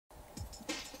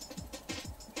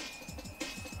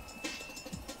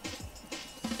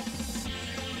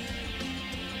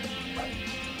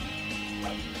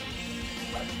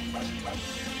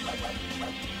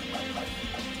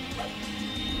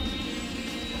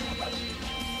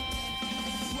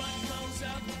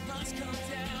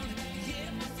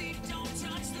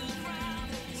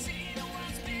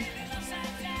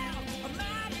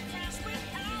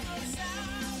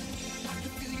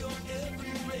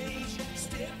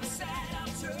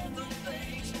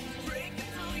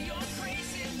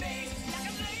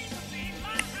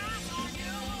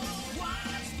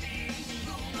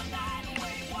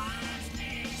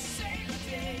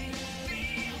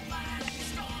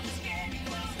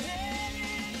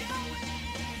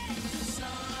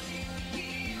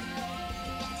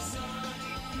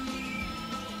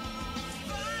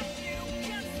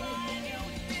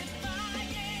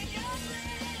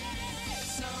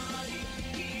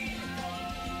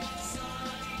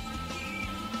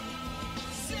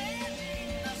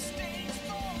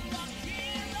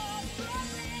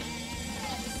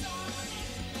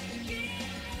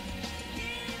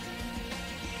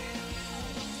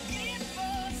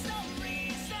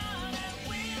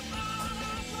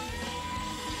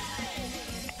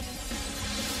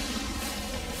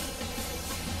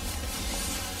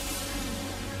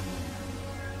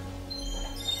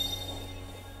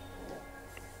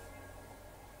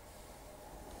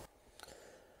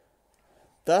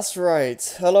That's right.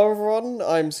 Hello everyone,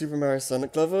 I'm Super Mario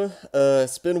Sonic Lover.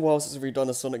 It's been a while since we've done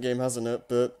a Sonic game, hasn't it?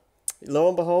 But lo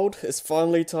and behold, it's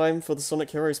finally time for the Sonic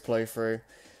Heroes playthrough.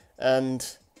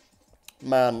 And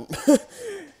man,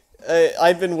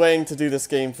 I've been waiting to do this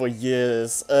game for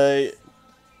years. This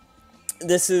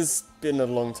has been a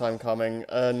long time coming,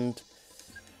 and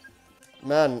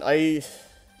man,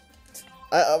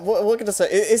 what can I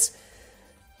say?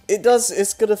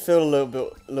 It's gonna feel a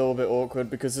little bit awkward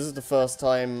because this is the first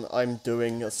time I'm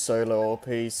doing a solo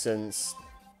LP since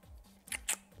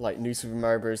like New Super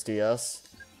Mario Bros. DS,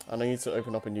 and I need to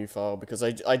open up a new file because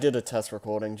I did a test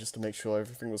recording just to make sure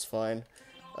everything was fine.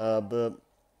 But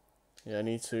yeah,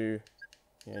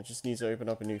 just need to open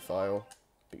up a new file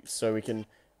so we can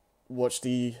watch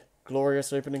the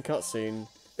glorious opening cutscene.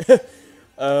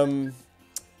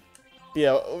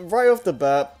 Yeah, right off the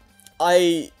bat,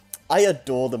 I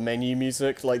adore the menu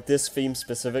music, like this theme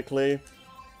specifically.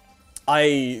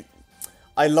 I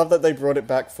love that they brought it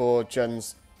back for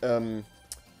Gen's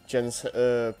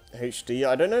HD.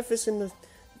 I don't know if it's in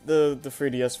the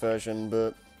 3DS version,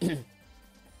 but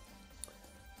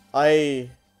I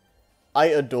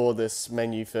adore this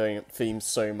menu theme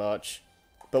so much.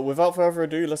 But without further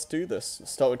ado, let's do this.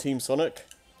 Let's start with Team Sonic,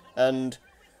 and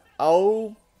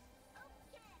I'll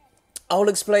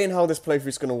explain how this playthrough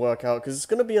is going to work out, because it's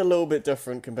going to be a little bit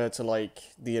different compared to, like,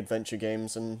 the adventure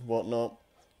games and whatnot.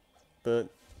 But,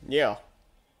 yeah.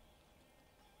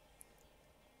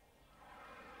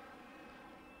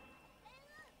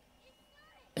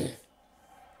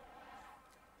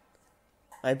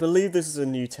 I believe this is a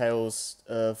new Tails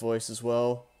voice as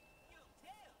well.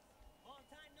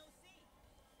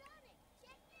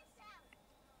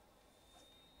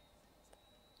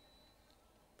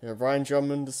 Yeah, Ryan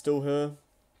Drummond is still here.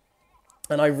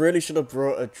 And I really should have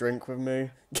brought a drink with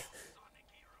me. Sounds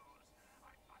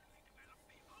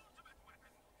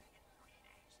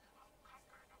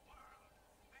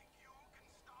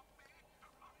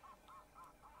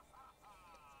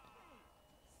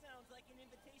like an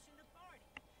invitation to party.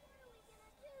 What are we gonna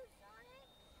do, Sonic?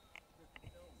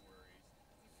 No worries.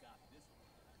 We got this one.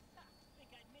 Ha!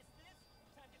 Think I'd miss this?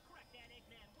 Time to crack that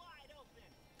Eggman wide open.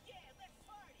 Yeah, let's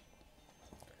party!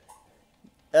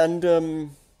 And,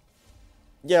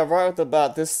 yeah, right off the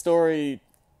bat, this story,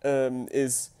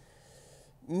 is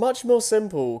much more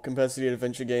simple compared to the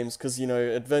adventure games, because, you know,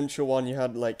 Adventure 1 you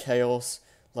had, like, Chaos,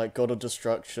 like, God of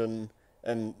Destruction,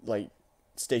 and, like,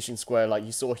 Station Square, like,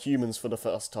 you saw humans for the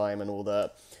first time and all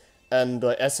that. And,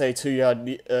 SA2 you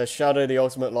had Shadow, the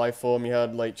Ultimate Life Form, you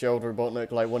had, like, Gerald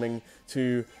Robotnik, like, wanting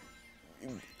to,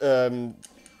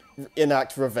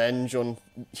 enact revenge on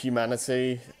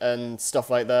humanity and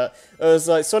stuff like that. It was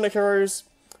like Sonic Heroes,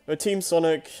 Team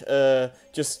Sonic,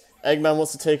 just Eggman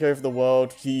wants to take over the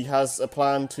world. He has a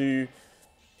plan to,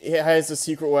 he has a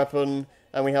secret weapon,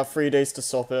 and we have 3 days to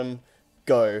stop him.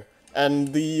 Go.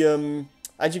 And the,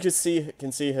 as you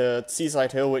can see here,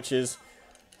 Seaside Hill, which is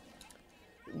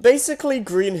basically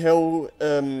Green Hill,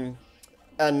 and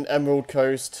Emerald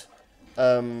Coast,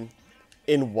 in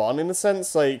one, in a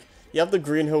sense. Like, you have the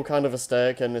Green Hill kind of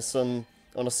aesthetic, and it's on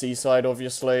a seaside,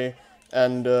 obviously,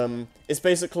 and it's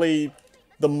basically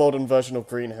the modern version of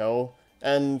Green Hill,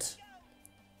 and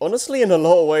honestly, in a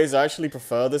lot of ways, I actually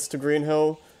prefer this to Green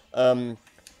Hill.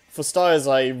 For starters,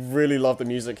 I really love the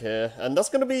music here, and that's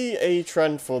going to be a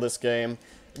trend for this game.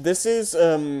 This is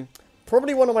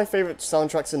probably one of my favorite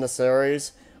soundtracks in the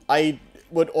series. I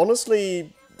would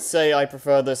honestly say I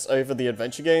prefer this over the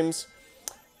adventure games,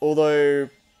 although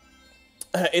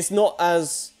it's not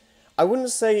as, I wouldn't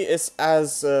say it's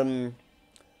as clear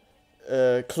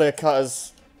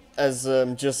cut as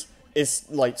just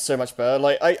it's like so much better.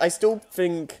 Like I still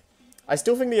think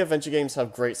the adventure games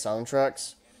have great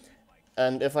soundtracks,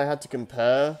 and if I had to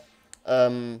compare,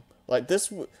 like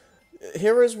this,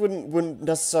 Heroes wouldn't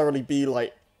necessarily be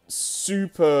like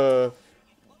super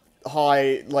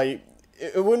high, like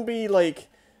it wouldn't be like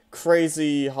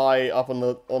crazy high up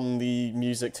on the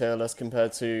music tier list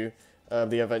compared to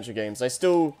the adventure games. I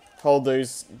still hold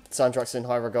those soundtracks in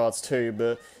high regards too,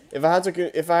 but if I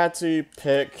had to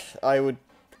pick, I would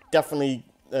definitely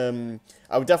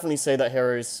say that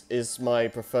Heroes is my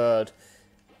preferred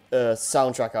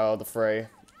soundtrack out of the three.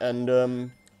 And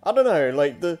I don't know,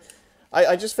 like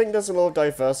I just think there's a lot of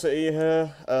diversity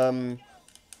here.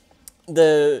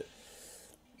 There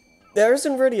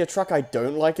isn't really a track I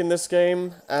don't like in this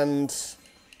game, and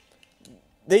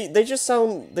they just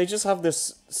have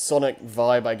this Sonic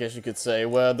vibe, I guess you could say,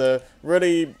 where they're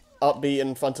really upbeat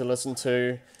and fun to listen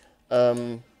to,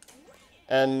 and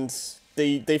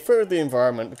they fit with the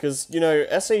environment, because, you know,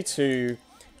 SA2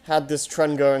 had this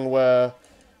trend going where,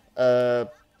 the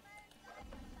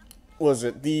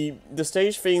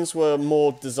stage themes were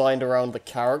more designed around the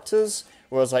characters,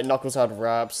 whereas like Knuckles had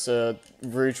raps,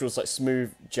 Rouge was like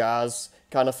smooth jazz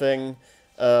kind of thing,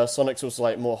 Sonic's was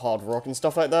like more hard rock and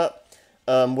stuff like that.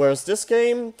 Whereas this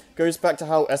game goes back to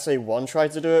how SA1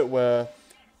 tried to do it, where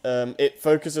it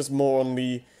focuses more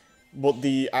on what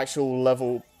the actual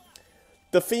level.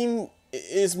 The theme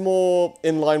is more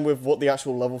in line with what the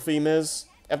actual level theme is,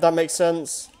 if that makes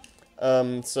sense.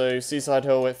 So Seaside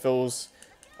Hill, it feels.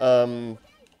 I'm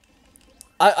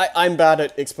bad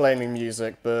at explaining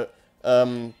music, but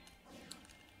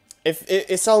if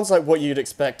it sounds like what you'd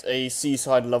expect a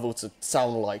Seaside level to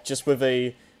sound like, just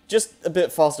a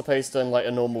bit faster paced than like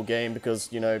a normal game, because,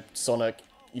 you know, Sonic,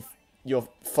 you're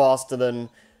faster than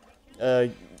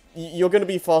you're gonna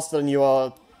be faster than you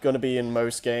are gonna be in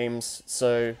most games,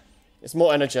 so it's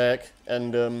more energetic,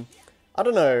 and I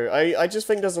don't know, I just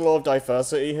think there's a lot of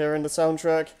diversity here in the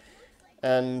soundtrack,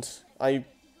 and I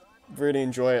really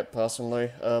enjoy it personally.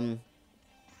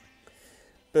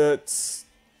 But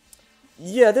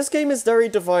yeah, this game is very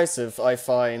divisive, I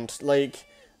find. Like,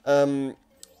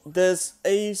 there's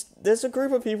a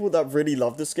group of people that really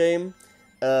love this game,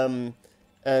 and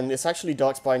it's actually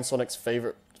Darkspine Sonic's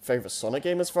favorite Sonic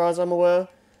game as far as I'm aware.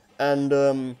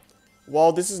 And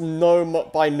while this is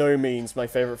by no means my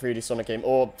favorite 3D Sonic game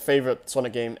or favorite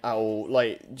Sonic game at all,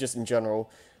 like just in general,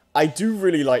 I do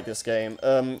really like this game.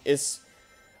 It's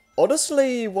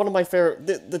honestly one of my favorite.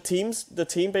 The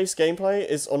team-based gameplay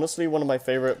is honestly one of my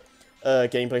favorite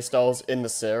gameplay styles in the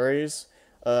series.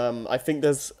 I think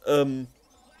there's a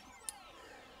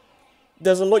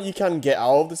lot you can get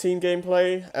out of the team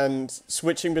gameplay, and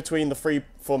switching between the three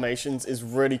formations is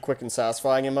really quick and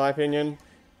satisfying in my opinion.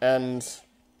 And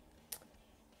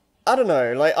I don't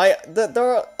know, like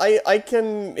I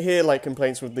can hear like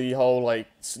complaints with the whole like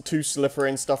too slippery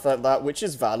and stuff like that, which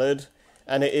is valid,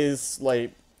 and it is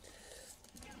like,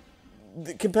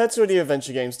 compared to the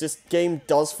adventure games, this game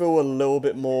does feel a little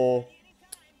bit more,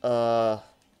 I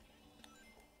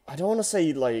don't want to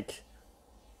say, like,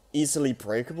 easily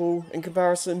breakable in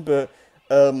comparison, but,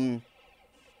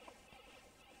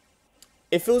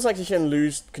 it feels like you can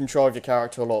lose control of your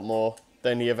character a lot more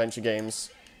than the adventure games,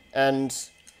 and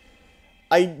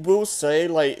I will say,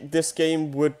 like, this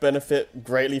game would benefit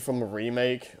greatly from a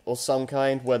remake or some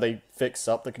kind, where they fix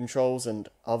up the controls and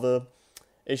other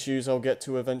issues I'll get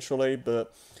to eventually,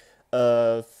 but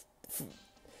I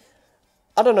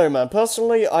don't know, man.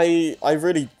 Personally, I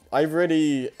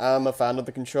really am a fan of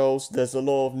the controls. There's a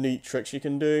lot of neat tricks you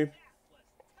can do,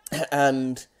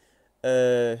 and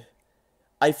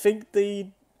I think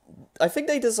they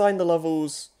designed the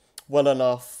levels well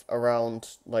enough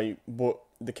around like what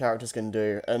the characters can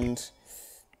do, and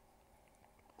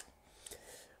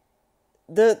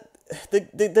there's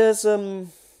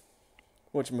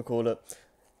whatchamacallit.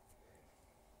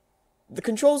 The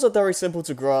controls are very simple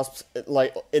to grasp,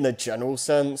 like, in a general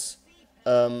sense,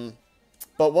 but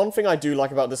one thing I do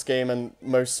like about this game, and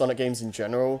most Sonic games in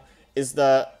general, is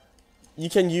that you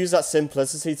can use that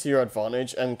simplicity to your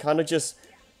advantage, and kind of just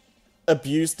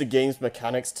abuse the game's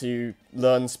mechanics to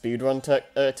learn speedrun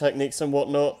techniques and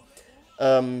whatnot.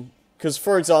 Because,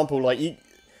 for example, like,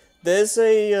 there's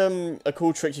a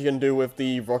cool trick you can do with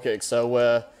the Rocket Excel,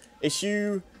 where if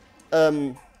you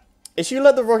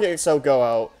let the Rocket Excel go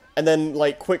out, and then,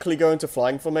 like, quickly go into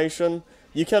flying formation,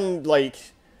 you can,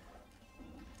 like,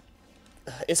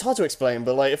 it's hard to explain,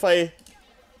 but like if I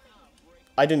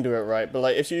didn't do it right, but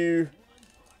like if you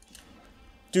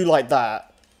do like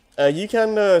that, you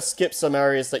can skip some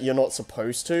areas that you're not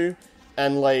supposed to,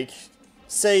 and like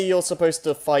say you're supposed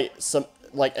to fight some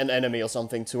like an enemy or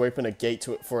something to open a gate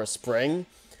to it for a spring,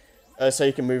 so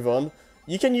you can move on.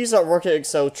 You can use that Rocket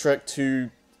Excel trick to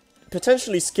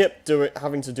potentially skip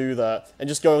having to do that and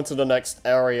just go into the next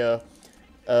area,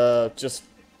 just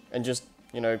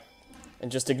you know,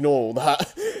 and just ignore all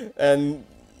that. And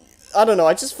I don't know,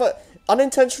 I just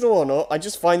unintentional or not, I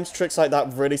just find tricks like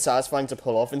that really satisfying to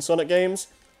pull off in Sonic games,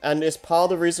 and it's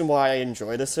part of the reason why I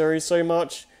enjoy the series so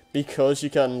much, because you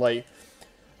can like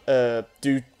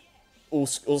do all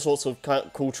sorts of kind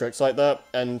of cool tricks like that,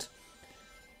 and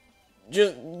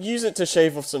just use it to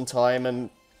shave off some time. And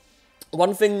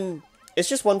it's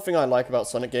just one thing I like about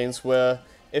Sonic games, where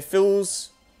it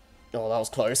feels, oh, that was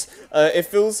close, it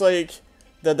feels like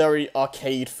they're very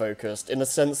arcade focused, in the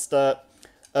sense that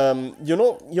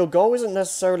your goal isn't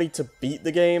necessarily to beat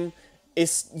the game,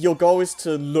 your goal is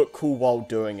to look cool while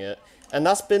doing it. And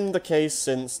that's been the case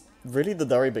since really the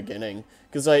very beginning,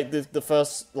 because like the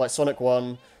first like Sonic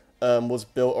 1 was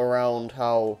built around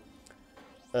how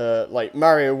like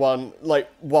Mario 1, like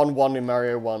 1-1 in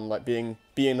Mario 1, like being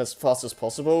as fast as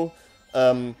possible.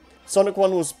 Sonic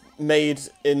 1 was made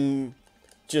in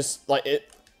just like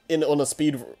on a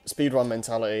speedrun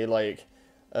mentality, like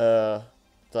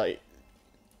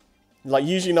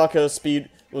Yuji Naka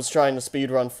was trying to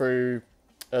speedrun through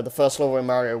the first level in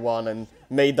Mario 1 and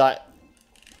made that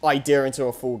idea into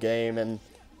a full game, and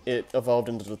it evolved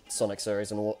into the Sonic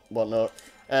series and whatnot.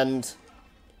 And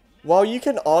while you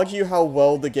can argue how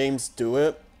well the games do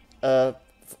it,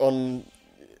 on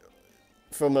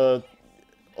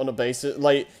a basis,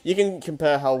 like you can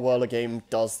compare how well a game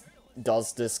does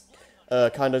this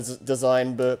kind of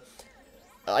design, but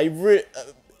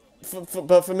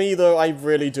but for me though, I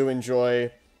really do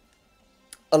enjoy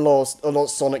a lot of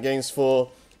Sonic games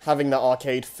for having that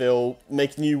arcade feel,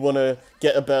 making you want to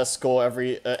get a better score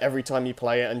every time you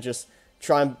play it, and just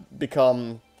try and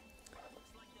become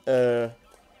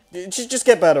just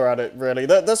get better at it, really.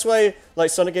 That's why like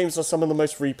Sonic games are some of the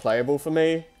most replayable for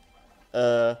me,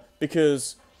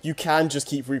 because you can just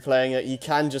keep replaying it, you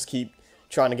can just keep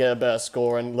trying to get a better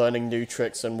score and learning new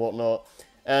tricks and whatnot,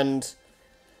 and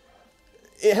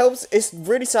it helps. It's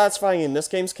really satisfying in this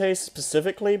game's case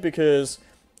specifically, because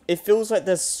it feels like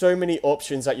there's so many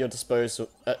options at your disposal.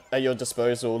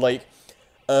 Like,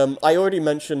 I already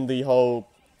mentioned the whole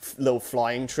little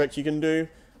flying trick you can do,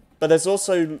 but there's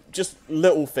also just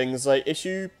little things, like if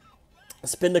you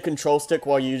spin the control stick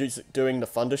while you're doing the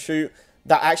Thunder Shoot,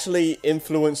 that actually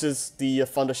influences the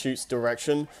Thunder Shoot's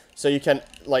direction, so you can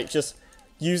like just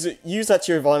use that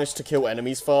to your advantage to kill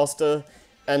enemies faster,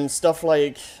 and stuff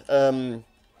like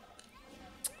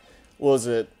what was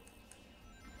it?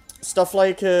 Stuff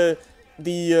like this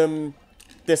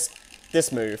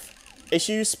move. If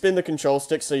you spin the control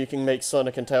stick so you can make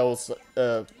Sonic and Tails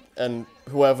and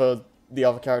whoever the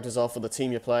other characters are for the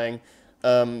team you're playing,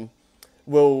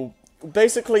 will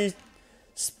basically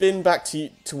spin back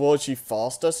towards you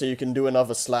faster, so you can do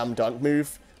another slam dunk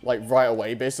move like right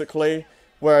away, basically.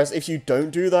 Whereas if you don't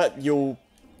do that, you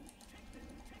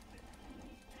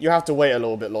have to wait a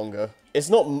little bit longer. It's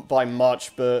not by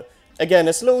much, but again,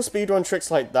 it's little speedrun tricks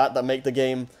like that make the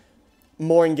game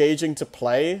more engaging to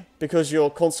play, because you're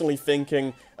constantly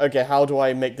thinking, okay, how do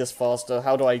I make this faster?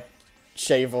 How do I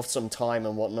shave off some time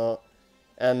and whatnot?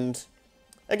 And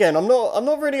again, I'm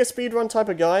not really a speedrun type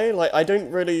of guy. Like, I don't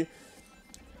really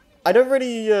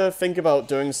think about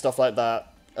doing stuff like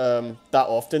that that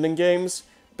often in games.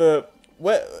 But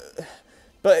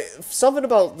something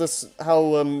about this,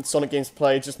 how Sonic games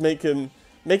play, just make them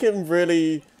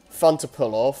really fun to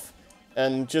pull off,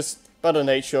 and just by the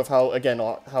nature of how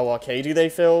arcadey they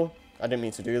feel. I didn't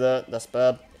mean to do that. That's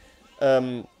bad.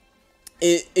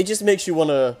 It just makes you want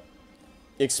to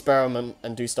experiment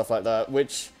and do stuff like that,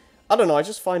 which I don't know. I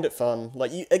just find it fun.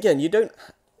 Like, you don't.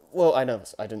 Well, I know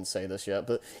I didn't say this yet,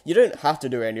 but you don't have to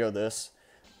do any of this.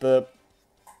 But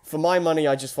for my money,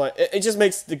 I just find it just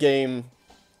makes the game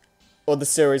or the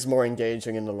series more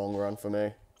engaging in the long run for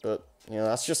me. But you know,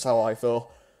 that's just how I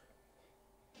feel.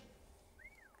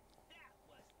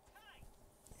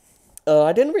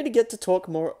 I didn't really get to talk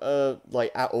more,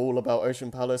 like, at all about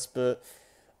Ocean Palace, but,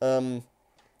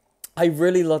 I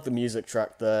really love the music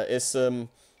track there. It's,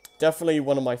 definitely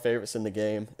one of my favorites in the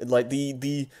game. Like,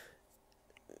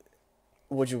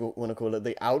 what do you want to call it?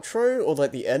 The outro? Or,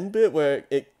 like, the end bit, where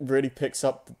it really picks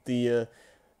up the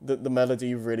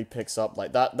melody really picks up.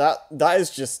 Like, that is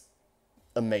just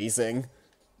amazing.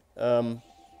 But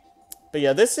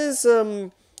yeah, this is,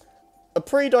 a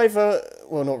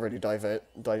well, not really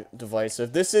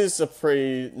divisive. This is a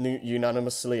pretty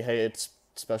unanimously hated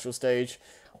special stage.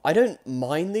 I don't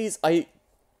mind these. I'm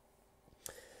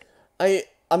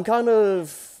kind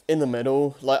of in the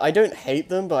middle. Like, I don't hate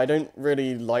them, but I don't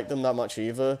really like them that much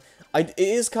either. It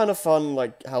is kind of fun,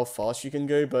 like, how fast you can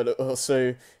go, but it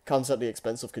also comes at the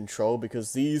expense of control,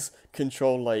 because these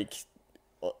control, like,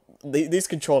 these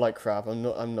control like crap. I'm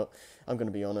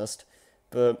gonna be honest.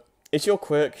 But if you're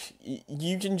quick,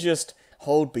 you can just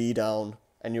hold B down,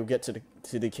 and you'll get to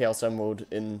the Chaos Emerald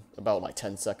in about, like,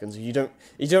 10 seconds. You don't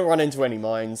run into any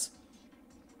mines.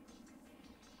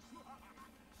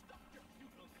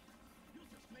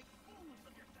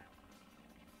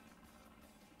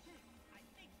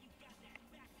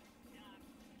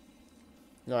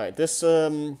 Alright, this,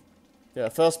 yeah,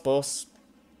 first boss.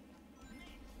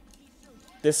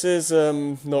 This is,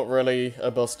 not really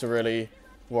a boss to really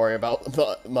worry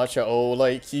about much at all.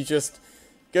 Like, you just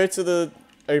go to the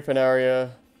open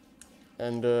area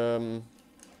and,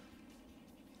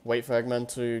 wait for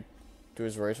Eggman to do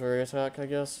his rotary attack, I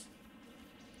guess.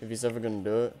 If he's ever gonna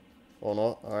do it. Or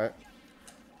not, alright.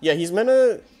 Yeah, he's meant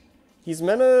to,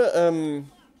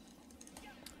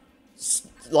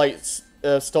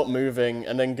 stop moving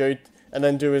and then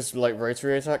do his, like,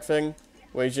 rotary attack thing,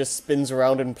 where he just spins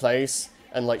around in place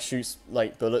and, like, shoots,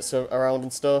 like, bullets around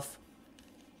and stuff.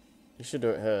 You should do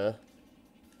it here.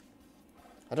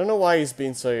 I don't know why he's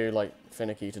been so, like,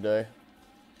 finicky today.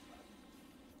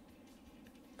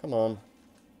 Come on.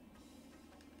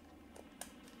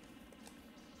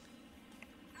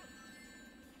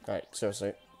 Alright,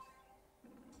 seriously.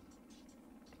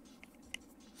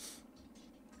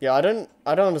 Yeah, I don't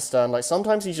understand. Like,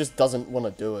 sometimes he just doesn't want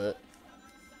to do it.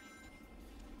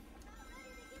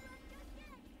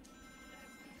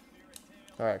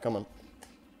 Alright, come on.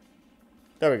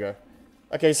 There we go.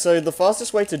 Okay, so the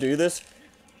fastest way to do this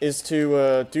is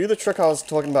to do the trick I was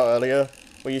talking about earlier,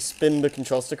 where you spin the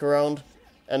control stick around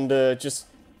and just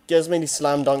get as many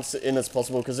slam dunks in as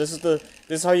possible, because this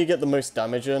is how you get the most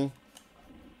damage in,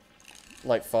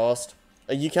 like, fast.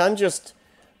 You can just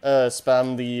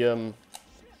spam the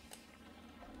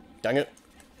dang it.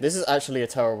 This is actually a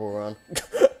terrible run.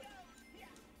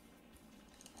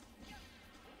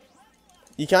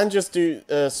 You can just do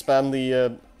spam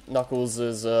the Knuckles'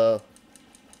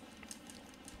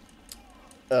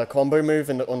 combo move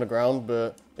on the ground,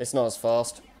 but it's not as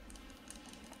fast.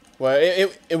 Well,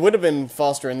 it would have been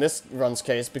faster in this run's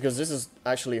case, because this is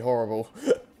actually horrible.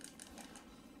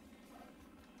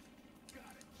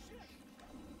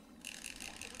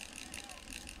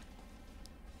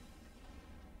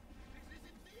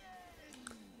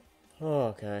 Oh,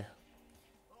 okay.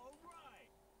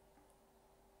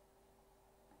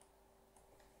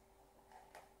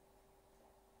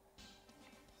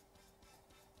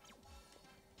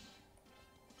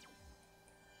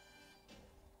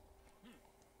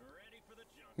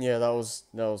 Yeah, that was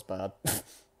bad.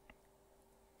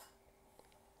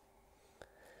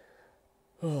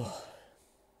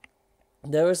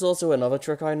 There is also another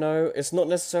trick I know. It's not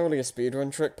necessarily a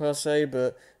speedrun trick per se,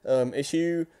 but if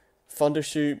you thunder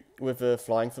shoot with a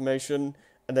flying formation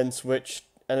and then switch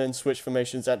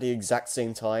formations at the exact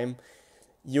same time,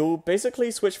 you'll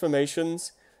basically switch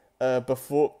formations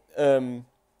before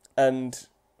and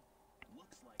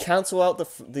cancel out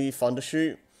the thunder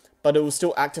shoot, but it will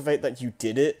still activate that you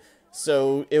did it.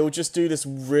 So it will just do this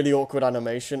really awkward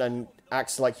animation and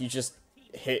acts like you just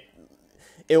hit.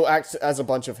 It will act as a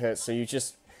bunch of hits, so you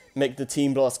just make the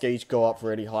Team Blast gauge go up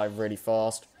really high, really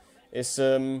fast. It's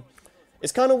kind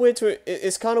of weird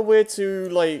to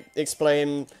like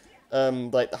explain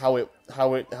like how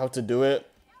to do it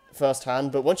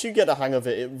firsthand, but once you get the hang of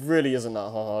it, it really isn't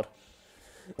that hard.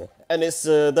 And it's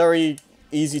very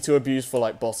easy to abuse for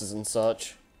like bosses and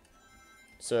such.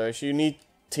 So if you need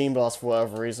Team Blast for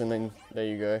whatever reason, then there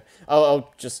you go.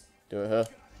 I'll just do it here.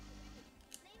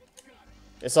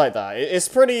 It's like that. It's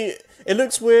pretty. It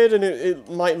looks weird and it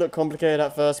might look complicated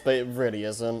at first, but it really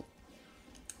isn't.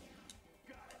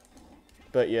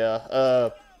 But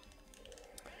yeah,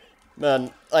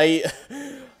 man, I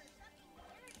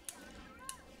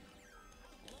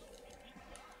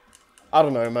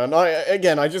don't know, man.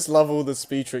 I just love all the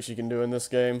speed tricks you can do in this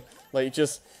game. Like,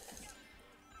 just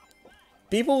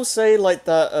people say like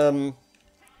that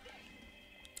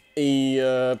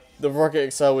the Rocket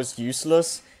Excel is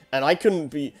useless, and I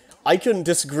couldn't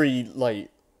disagree. Like,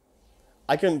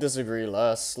 I couldn't disagree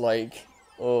less. Like,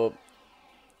 or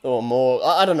more.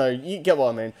 I don't know. You get what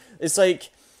I mean. It's like,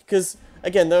 because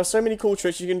again, there are so many cool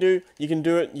tricks you can do. You can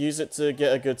do it, use it to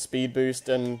get a good speed boost,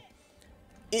 and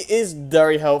it is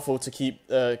very helpful to keep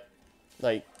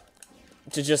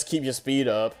to just keep your speed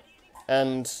up,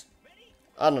 and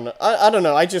I don't know. I don't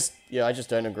know. I just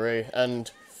don't agree. And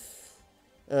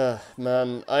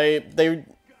man,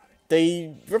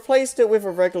 they replaced it with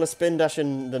a regular spin dash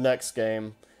in the next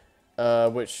game,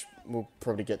 which we'll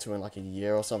probably get to in like a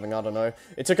year or something. I don't know.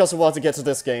 It took us a while to get to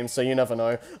this game, so you never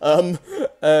know.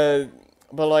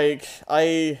 But like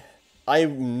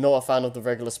I'm not a fan of the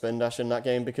regular spin dash in that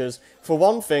game because for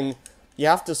one thing, you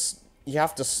have to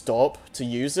stop to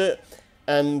use it.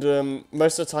 And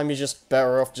most of the time, you're just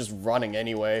better off just running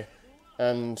anyway.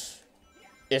 And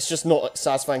it's just not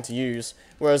satisfying to use.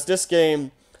 Whereas this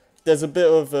game, there's a bit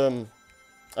of...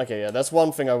 okay, yeah, that's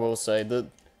one thing I will say. The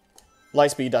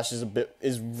Lightspeed Dash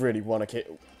is really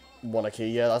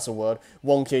wonky. Yeah, that's a word.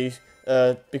 Wonky.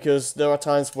 Because there are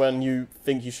times when you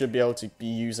think you should be able to be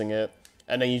using it.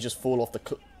 And then you just fall off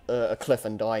a cliff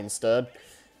and die instead.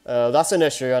 That's an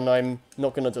issue, and I'm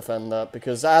not going to defend that.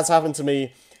 Because that has happened to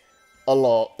me... a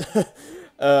lot.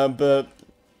 But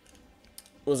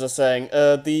what was I saying?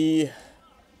 There's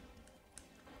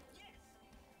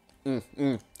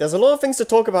a lot of things to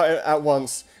talk about at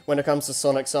once when it comes to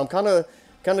Sonic, so I'm kind of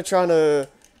trying to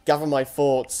gather my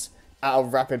thoughts at a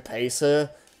rapid pace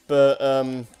here. But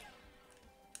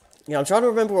yeah, I'm trying to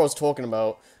remember what I was talking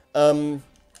about. Dang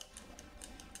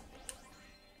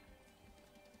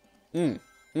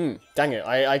it,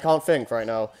 I can't think right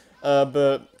now.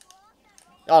 But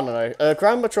I don't know.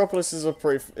 Grand Metropolis is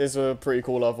a pretty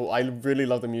cool level. I really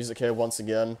love the music here once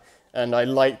again, and I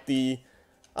like the.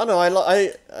 I don't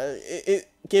know. It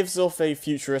gives off a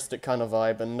futuristic kind of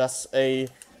vibe, and that's a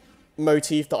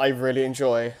motif that I really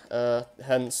enjoy.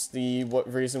 Hence the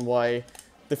reason why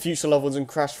the future levels in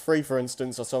Crash 3, for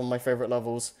instance, are some of my favorite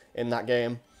levels in that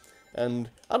game. And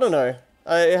I don't know.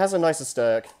 It has a nice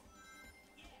aesthetic,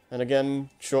 and again,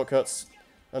 shortcuts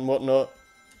and whatnot.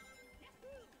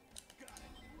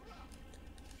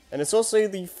 And it's also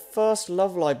the first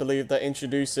level, I believe, that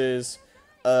introduces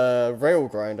rail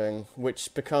grinding,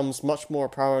 which becomes much more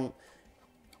apparent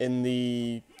in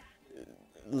the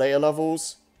later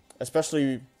levels,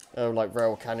 especially like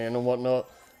Rail Canyon and whatnot.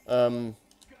 Alright,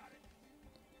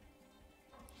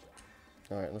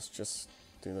 let's just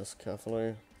do this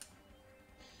carefully.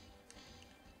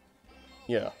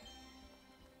 Yeah.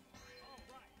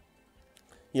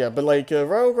 Yeah, but like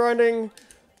rail grinding...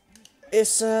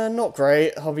 it's not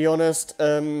great, I'll be honest.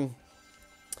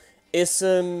 It's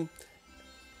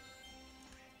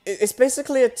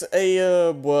basically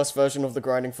a worse version of the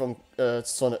grinding from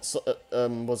Sonic.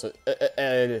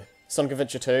 Sonic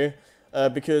Adventure 2,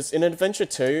 because in Adventure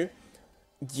 2,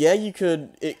 yeah,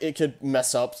 it could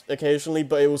mess up occasionally,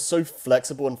 but it was so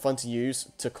flexible and fun to use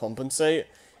to compensate.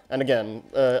 And again,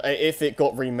 if it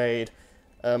got remade,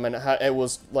 and it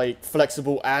was like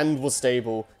flexible and was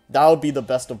stable, that would be the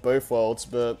best of both worlds,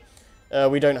 but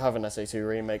we don't have an SA2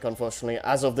 remake, unfortunately,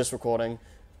 as of this recording.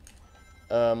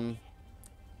 That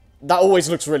always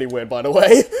looks really weird, by the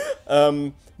way.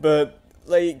 But,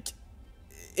 like,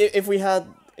 if we had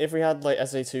like,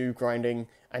 SA2 grinding,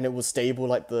 and it was stable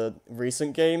like the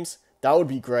recent games, that would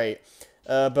be great.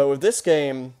 But with this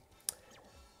game,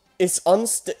 it's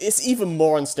even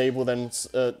more unstable than,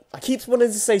 I keep wanting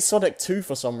to say Sonic 2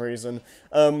 for some reason.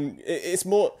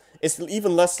 It's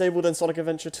even less stable than Sonic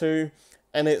Adventure 2,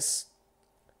 and it's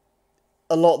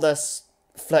a lot less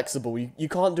flexible. You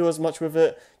can't do as much with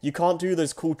it. You can't do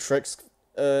those cool tricks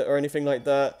or anything like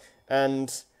that.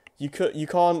 And you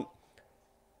can't,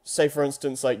 say for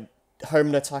instance, like home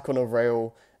an attack on a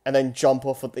rail and then jump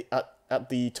off at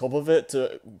the top of it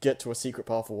to get to a secret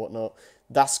path or whatnot.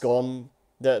 That's gone.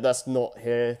 That's not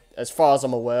here as far as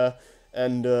I'm aware.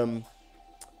 And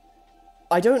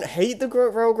I don't hate the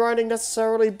rail grinding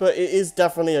necessarily, but it is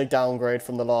definitely a downgrade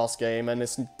from the last game, and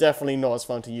it's definitely not as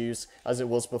fun to use as it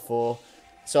was before.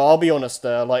 So I'll be honest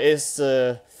there, like that's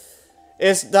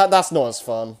not as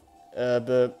fun.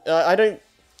 But I don't.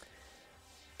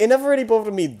 It never really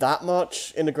bothered me that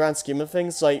much in the grand scheme of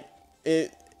things. Like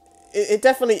it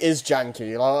definitely is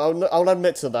janky. I'll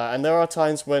admit to that, and there are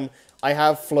times when I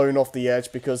have flown off the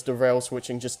edge because the rail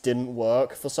switching just didn't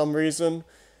work for some reason.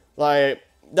 Like.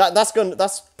 That's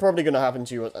probably gonna happen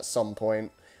to you at some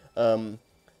point,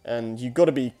 and you got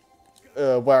to be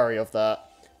wary of that.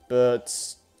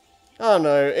 But I don't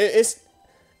know, it's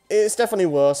definitely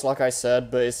worse, like I said,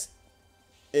 but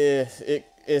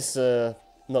it's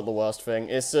not the worst thing.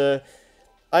 It's to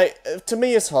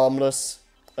me it's harmless,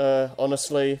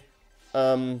 honestly.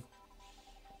 And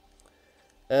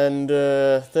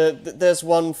there's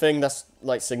one thing that's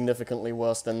like significantly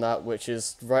worse than that, which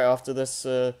is right after this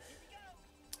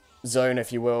zone,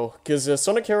 if you will, because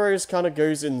Sonic Heroes kind of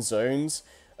goes in zones.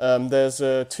 There's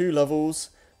 2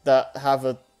 levels that have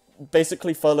a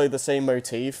basically follow the same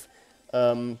motif,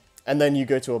 and then you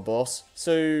go to a boss.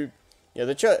 So yeah,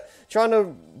 they're trying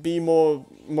to be more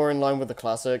in line with the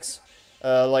classics.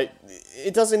 Like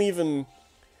it doesn't even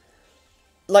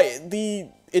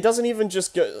it doesn't even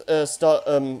just go,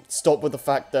 stop with the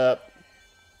fact that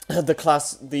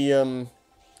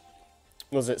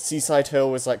was it Seaside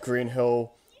Hill is like Green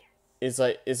Hill is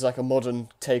like a modern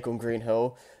take on Green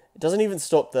Hill. It doesn't even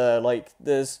stop there. Like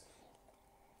there's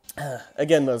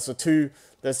again there's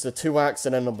the two acts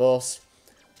and then the boss.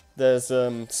 There's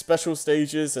special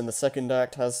stages, and the second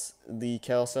act has the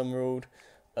Chaos Emerald,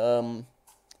 and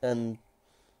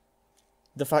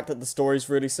the fact that the story's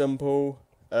really simple,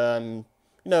 you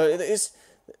know, it's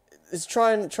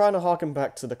trying to harken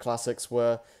back to the classics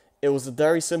where it was a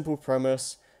very simple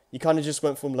premise. You kind of just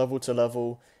went from level to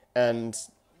level, and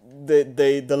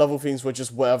the level themes were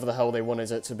just whatever the hell they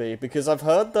wanted it to be. Because I've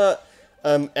heard that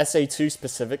SA2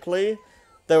 specifically,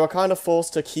 they were kind of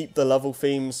forced to keep the level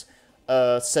themes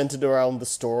centered around the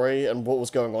story and what was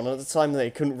going on at the time.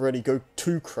 They couldn't really go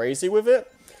too crazy with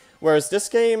it. Whereas this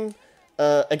game,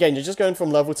 again, you're just going from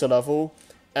level to level,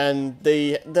 and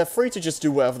they're free to just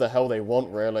do whatever the hell they want,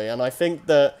 really. And I think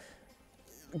that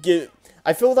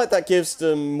I feel like that gives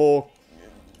them more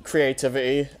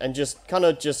creativity and just kind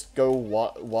of just go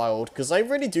wild, because I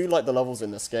really do like the levels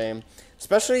in this game,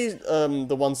 especially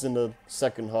the ones in the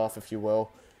second half, if you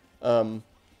will.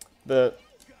 But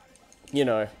you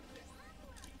know,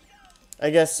 I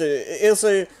guess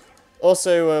it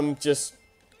also just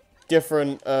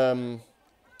different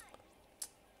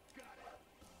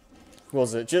what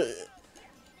was it?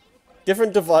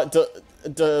 Different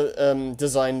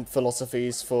design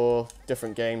philosophies for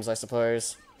different games, I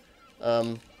suppose.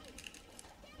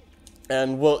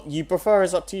 And what you prefer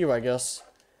is up to you, I guess.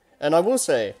 And I will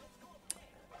say,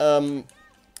 I'll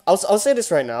say this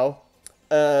right now.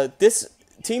 The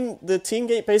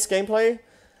team-based gameplay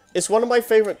is one of my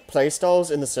favorite playstyles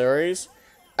in the series.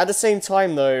 At the same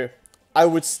time, though, I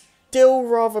would still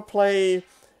rather play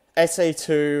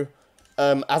SA2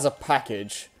 as a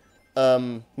package.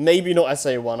 Maybe not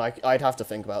SA1. I'd have to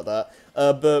think about that.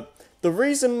 But the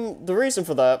reason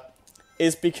for that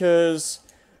is because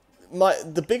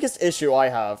the biggest issue I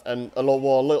have, and a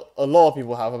lot of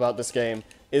people have about this game,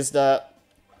 is that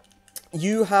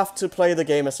you have to play the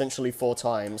game essentially 4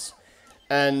 times,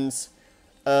 and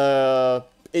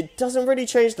it doesn't really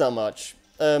change that much.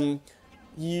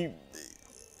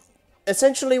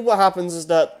 Essentially what happens is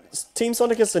that Team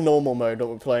Sonic is the normal mode that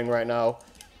we're playing right now,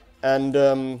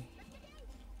 and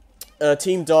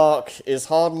Team Dark is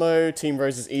hard mode, Team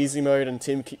Rose is easy mode, and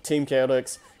Team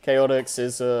Chaotix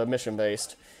is mission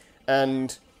based.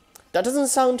 And that doesn't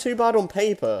sound too bad on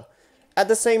paper. At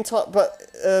the same time,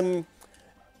 but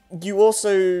you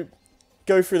also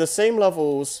go through the same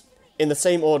levels in the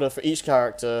same order for each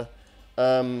character.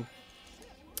 The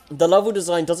level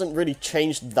design doesn't really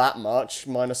change that much,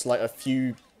 minus like a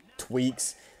few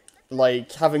tweaks,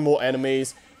 like having more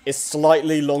enemies is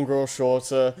slightly longer or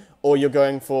shorter, or you're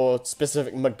going for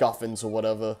specific MacGuffins or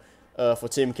whatever for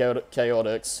Team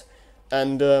Chaotix.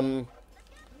 And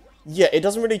yeah, it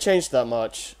doesn't really change that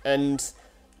much, and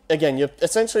again, you're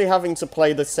essentially having to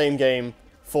play the same game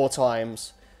 4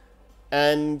 times,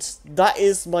 and that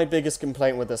is my biggest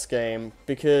complaint with this game,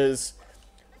 because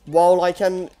while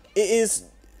it is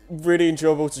really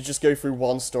enjoyable to just go through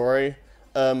one story,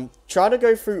 try to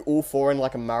go through all 4 in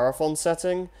like a marathon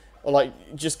setting, or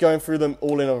like just going through them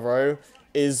all in a row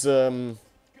is, it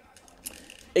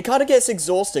kind of gets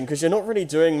exhausting, because you're not really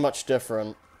doing much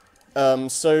different.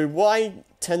 So what I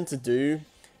tend to do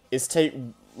is take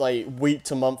like week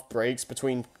to month breaks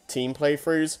between team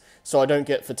playthroughs, so I don't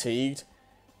get fatigued.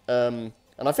 And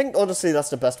I think honestly that's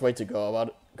the best way to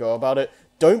go about it.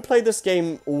 Don't play this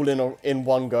game all in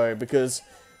one go, because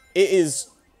it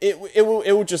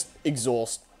will just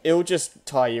exhaust. It will just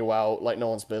tire you out like no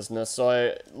one's business. So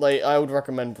I would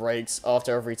recommend breaks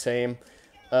after every team.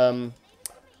 But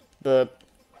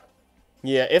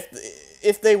yeah,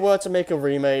 if they were to make a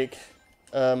remake,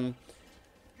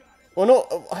 well,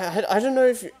 not, I don't know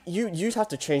if you'd have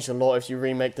to change a lot if you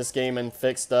remake this game and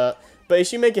fix that. But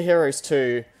if you make a Heroes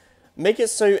 2, make it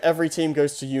so every team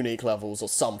goes to unique levels or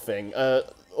something,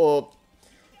 or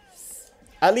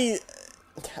at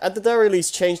the very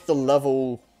least change the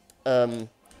level,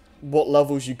 what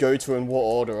levels you go to in what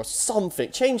order or something.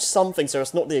 Change something so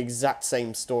it's not the exact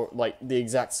same story, like the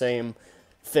exact same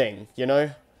thing, you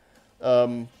know.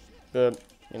 But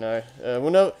you know,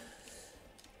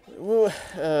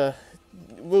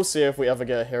 we'll see if we ever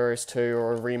get a Heroes 2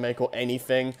 or a remake or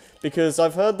anything, because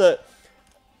I've heard that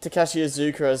Takashi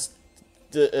Iizuka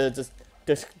has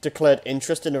declared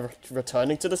interest in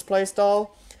returning to this playstyle.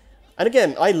 And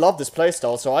again, I love this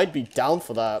playstyle, so I'd be down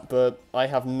for that, but I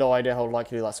have no idea how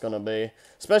likely that's gonna be.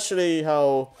 Especially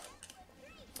how...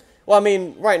 Well, I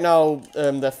mean, right now,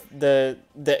 they're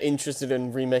interested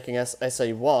in remaking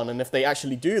SA1, and if they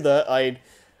actually do that, I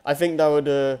think that would,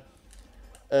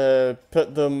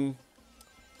 put them...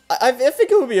 I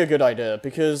think it would be a good idea,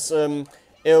 because,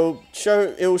 it'll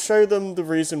show them the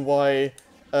reason why,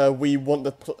 we want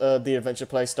the adventure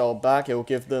playstyle back. It will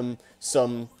give them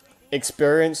some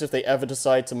experience if they ever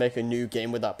decide to make a new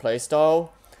game with that playstyle.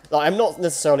 Like, I'm not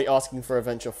necessarily asking for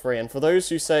Adventure 3, and for those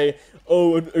who say,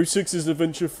 oh, 06 is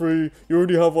Adventure 3, you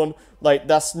already have one, like,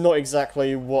 that's not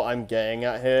exactly what I'm getting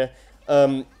at here.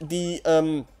 When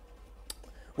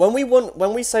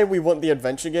we say we want the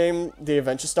adventure game, the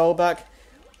adventure style back,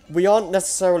 we aren't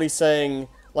necessarily saying,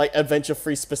 like, Adventure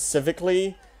 3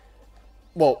 specifically.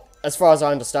 Well, as far as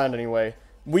I understand anyway.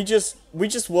 We just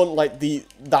want, like,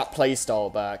 that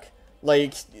playstyle back.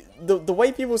 Like, the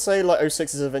way people say, like,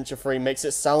 06 is Adventure 3 makes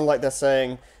it sound like they're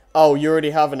saying, oh, you already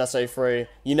have an SA3,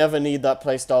 you never need that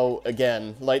playstyle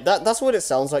again. Like, that's what it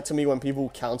sounds like to me when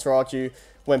people counter-argue,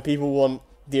 when people want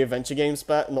the adventure games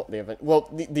back, not the event, well,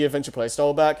 the adventure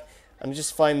playstyle back, and I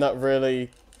just find that really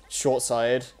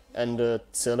short-sighted and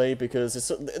silly,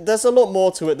 because there's a lot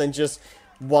more to it than just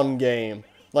one game.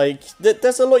 Like,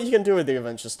 there's a lot you can do with the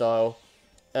adventure style,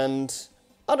 and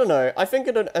I don't know, I think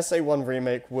an SA1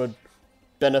 remake would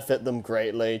benefit them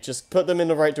greatly. Just put them in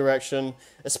the right direction,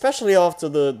 especially after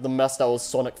the mess that was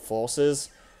Sonic Forces.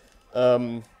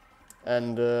 Yeah,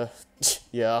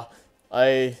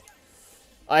 I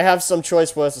have some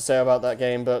choice words to say about that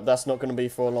game, but that's not going to be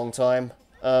for a long time.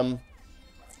 But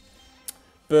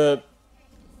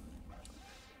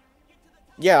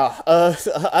yeah,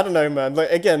 I don't know, man.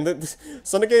 Like, again,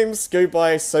 Sonic games go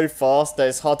by so fast that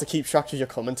it's hard to keep track of your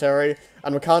commentary,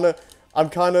 and I'm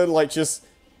kind of like just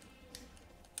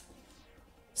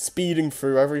speeding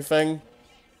through everything.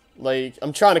 Like,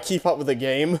 I'm trying to keep up with the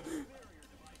game.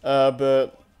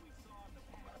 But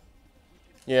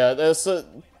yeah, there's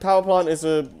Power Plant is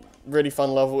a really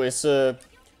fun level. It's where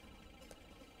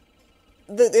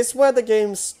the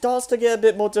game starts to get a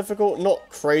bit more difficult. Not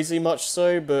crazy much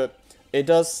so, but it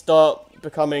does start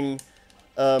becoming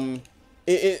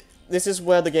this is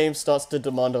where the game starts to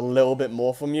demand a little bit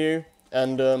more from you.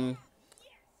 And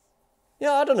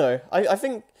yeah, I don't know. I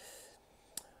think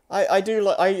I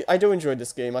do enjoy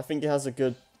this game. I think it has a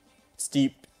good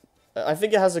steep. I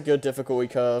think it has a good difficulty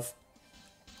curve.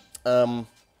 And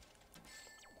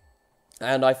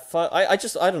I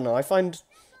don't know. I find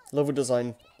level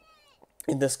design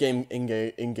in this game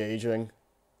engaging.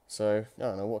 So I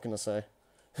don't know. What can I say?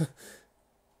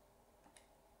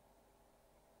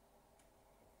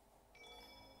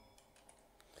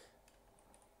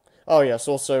 Oh yes.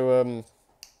 Also,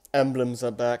 emblems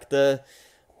are back. They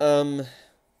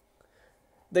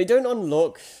don't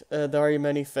unlock very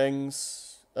many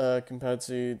things compared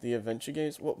to the adventure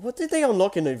games. What did they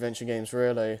unlock in the adventure games,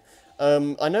 really?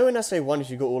 I know in SA1, if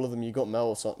you got all of them, you got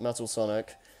Metal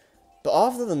Sonic. But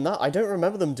other than that, I don't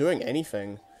remember them doing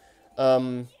anything.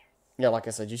 Yeah, like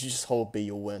I said, you should just hold B,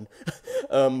 you'll win.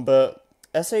 But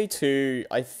SA2,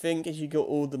 I think if you got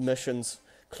all the missions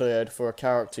cleared for a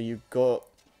character, you got...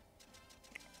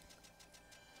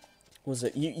 Was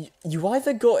it you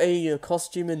either got a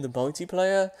costume in the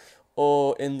multiplayer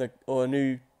or in the a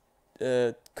new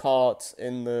kart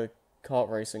in the kart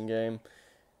racing game,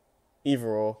 either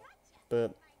or,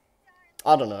 but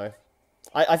I don't know.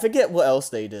 I forget what else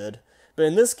they did, but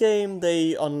in this game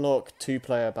they unlock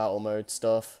 2-player battle mode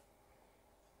stuff.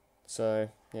 So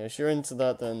yeah, if you're into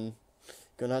that, then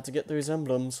you're gonna have to get those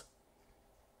emblems.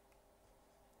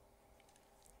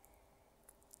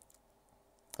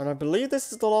 And I believe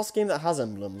this is the last game that has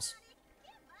emblems.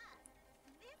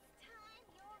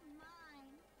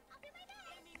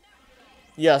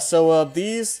 Yeah, so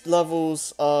these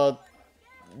levels are...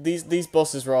 These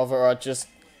bosses, rather, are just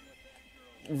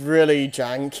really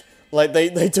jank. Like,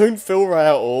 they don't feel right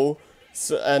at all.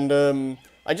 So, and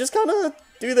I just kind of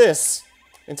do this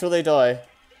until they die.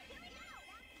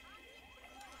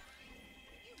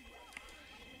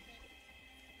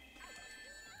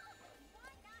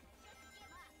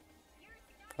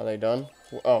 Are they done?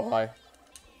 Oh, hi.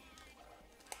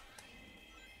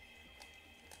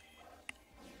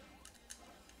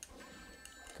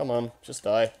 Come on, just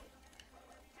die.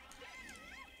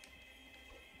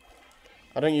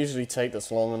 I don't usually take this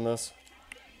long on this.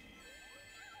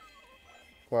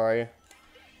 Where are you?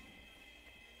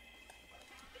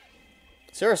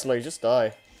 Seriously, just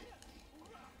die.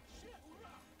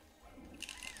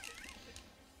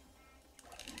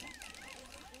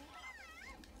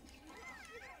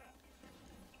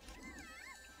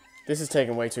 This is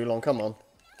taking way too long. Come on.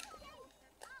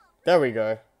 There we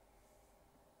go.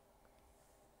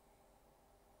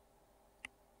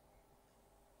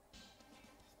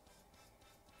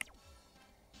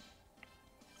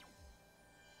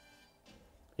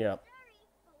 Yeah.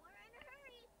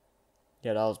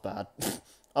 Yeah, that was bad.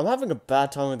 I'm having a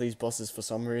bad time with these bosses for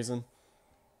some reason.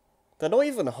 They're not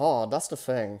even hard, that's the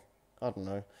thing. I don't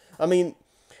know. I mean,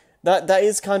 that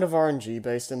is kind of RNG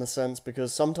based in a sense,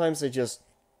 because sometimes they just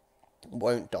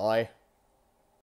won't die.